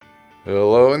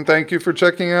Hello, and thank you for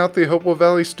checking out the Hopewell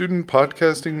Valley Student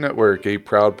Podcasting Network, a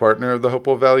proud partner of the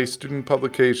Hopewell Valley Student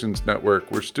Publications Network,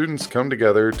 where students come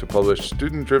together to publish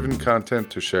student-driven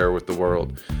content to share with the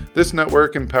world. This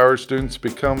network empowers students to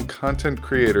become content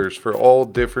creators for all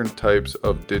different types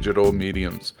of digital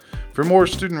mediums. For more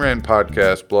student-ran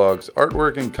podcasts, blogs,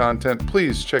 artwork, and content,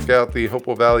 please check out the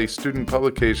Hopewell Valley Student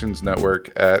Publications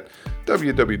Network at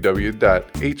www.hvspn.com.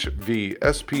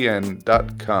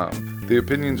 The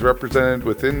opinions represented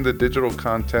within the digital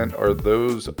content are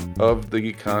those of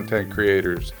the content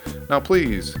creators. Now,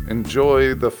 please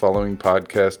enjoy the following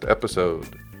podcast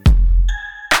episode.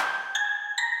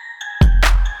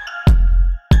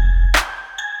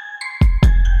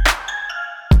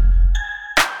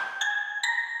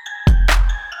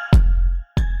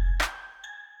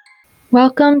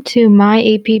 Welcome to my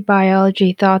AP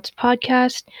Biology Thoughts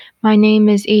podcast. My name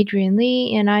is Adrian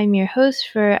Lee, and I'm your host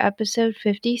for episode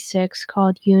 56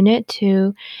 called Unit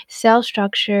 2, Cell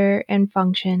Structure and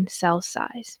Function, Cell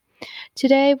Size.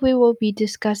 Today we will be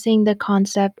discussing the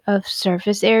concept of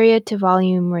surface area to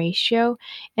volume ratio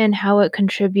and how it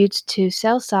contributes to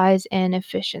cell size and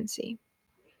efficiency.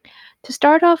 To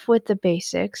start off with the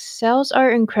basics, cells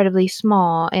are incredibly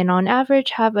small and on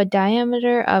average have a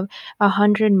diameter of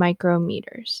 100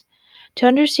 micrometers. To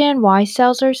understand why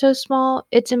cells are so small,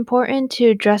 it's important to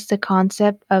address the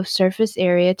concept of surface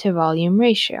area to volume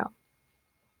ratio.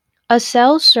 A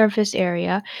cell's surface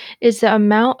area is the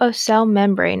amount of cell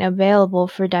membrane available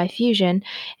for diffusion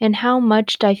and how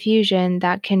much diffusion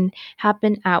that can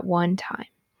happen at one time.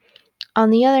 On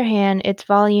the other hand, its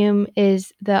volume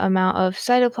is the amount of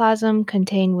cytoplasm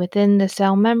contained within the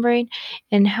cell membrane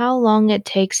and how long it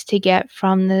takes to get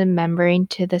from the membrane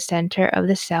to the center of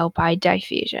the cell by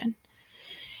diffusion.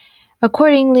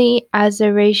 Accordingly, as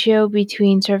the ratio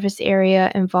between surface area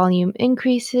and volume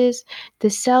increases, the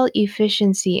cell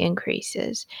efficiency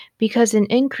increases because an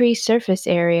increased surface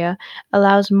area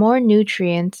allows more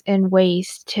nutrients and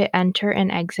waste to enter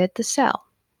and exit the cell.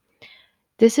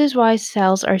 This is why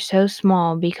cells are so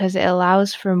small because it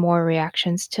allows for more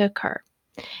reactions to occur.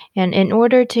 And in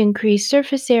order to increase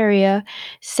surface area,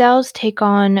 cells take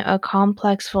on a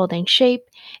complex folding shape,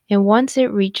 and once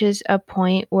it reaches a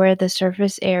point where the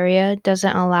surface area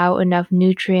doesn't allow enough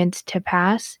nutrients to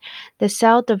pass, the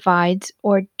cell divides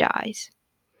or dies.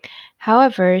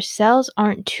 However, cells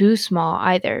aren't too small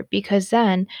either because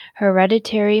then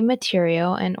hereditary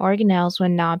material and organelles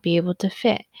would not be able to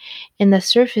fit, and the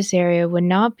surface area would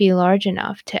not be large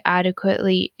enough to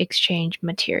adequately exchange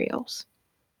materials.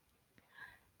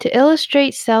 To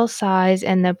illustrate cell size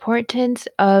and the importance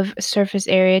of surface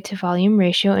area to volume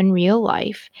ratio in real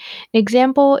life, an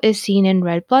example is seen in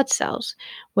red blood cells,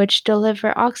 which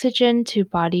deliver oxygen to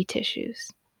body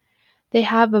tissues. They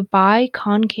have a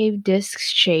biconcave disc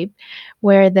shape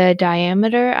where the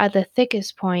diameter at the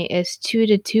thickest point is 2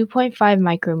 to 2.5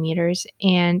 micrometers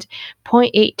and zero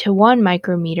point 0.8 to 1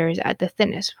 micrometers at the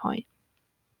thinnest point.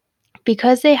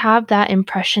 Because they have that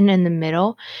impression in the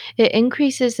middle, it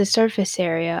increases the surface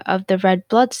area of the red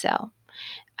blood cell.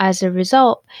 As a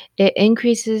result, it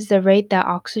increases the rate that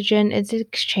oxygen is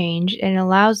exchanged and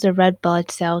allows the red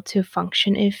blood cell to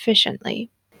function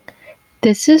efficiently.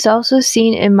 This is also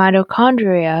seen in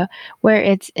mitochondria, where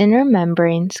its inner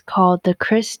membranes, called the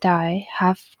cristae,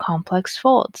 have complex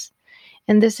folds.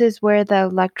 And this is where the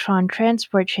electron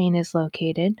transport chain is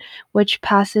located, which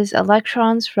passes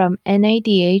electrons from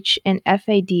NADH and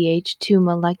FADH to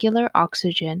molecular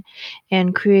oxygen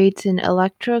and creates an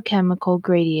electrochemical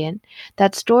gradient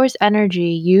that stores energy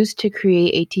used to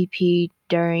create ATP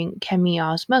during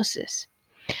chemiosmosis.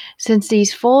 Since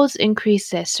these folds increase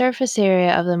the surface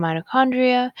area of the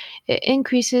mitochondria, it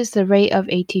increases the rate of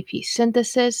ATP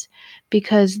synthesis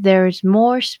because there is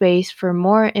more space for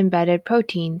more embedded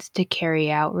proteins to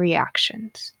carry out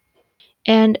reactions.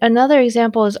 And another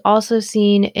example is also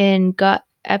seen in gut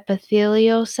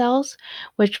epithelial cells,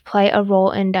 which play a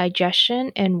role in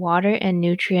digestion and water and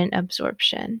nutrient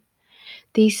absorption.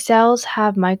 These cells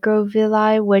have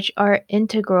microvilli which are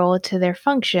integral to their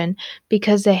function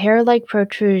because the hair-like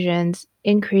protrusions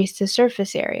increase the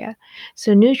surface area,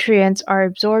 so nutrients are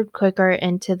absorbed quicker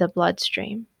into the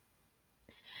bloodstream.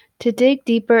 To dig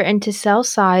deeper into cell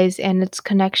size and its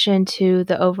connection to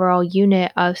the overall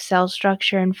unit of cell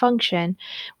structure and function,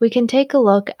 we can take a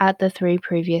look at the three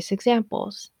previous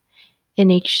examples. In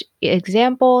each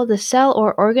example, the cell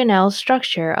or organelle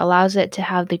structure allows it to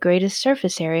have the greatest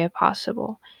surface area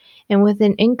possible. And with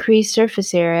an increased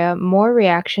surface area, more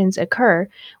reactions occur,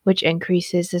 which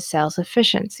increases the cell's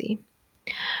efficiency.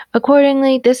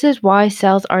 Accordingly, this is why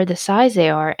cells are the size they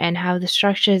are and have the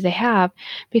structures they have,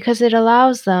 because it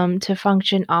allows them to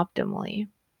function optimally.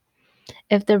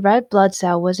 If the red blood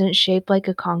cell wasn't shaped like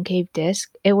a concave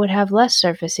disc, it would have less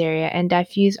surface area and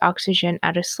diffuse oxygen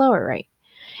at a slower rate.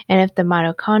 And if the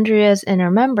mitochondria's inner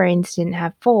membranes didn't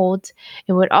have folds,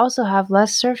 it would also have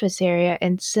less surface area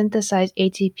and synthesize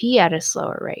ATP at a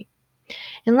slower rate.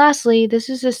 And lastly, this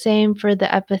is the same for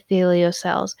the epithelial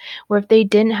cells, where if they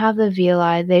didn't have the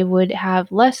villi, they would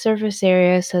have less surface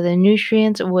area, so the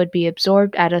nutrients would be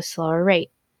absorbed at a slower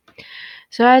rate.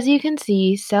 So, as you can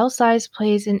see, cell size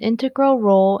plays an integral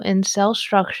role in cell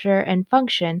structure and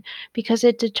function because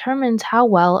it determines how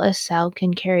well a cell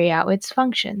can carry out its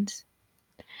functions.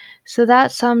 So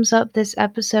that sums up this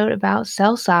episode about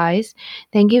cell size.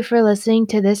 Thank you for listening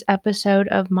to this episode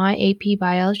of My AP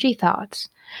Biology Thoughts.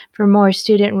 For more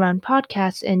student run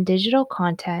podcasts and digital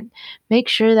content, make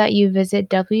sure that you visit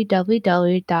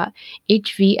www.hvspn.com.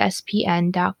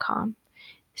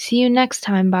 See you next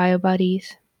time, Bio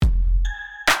Buddies.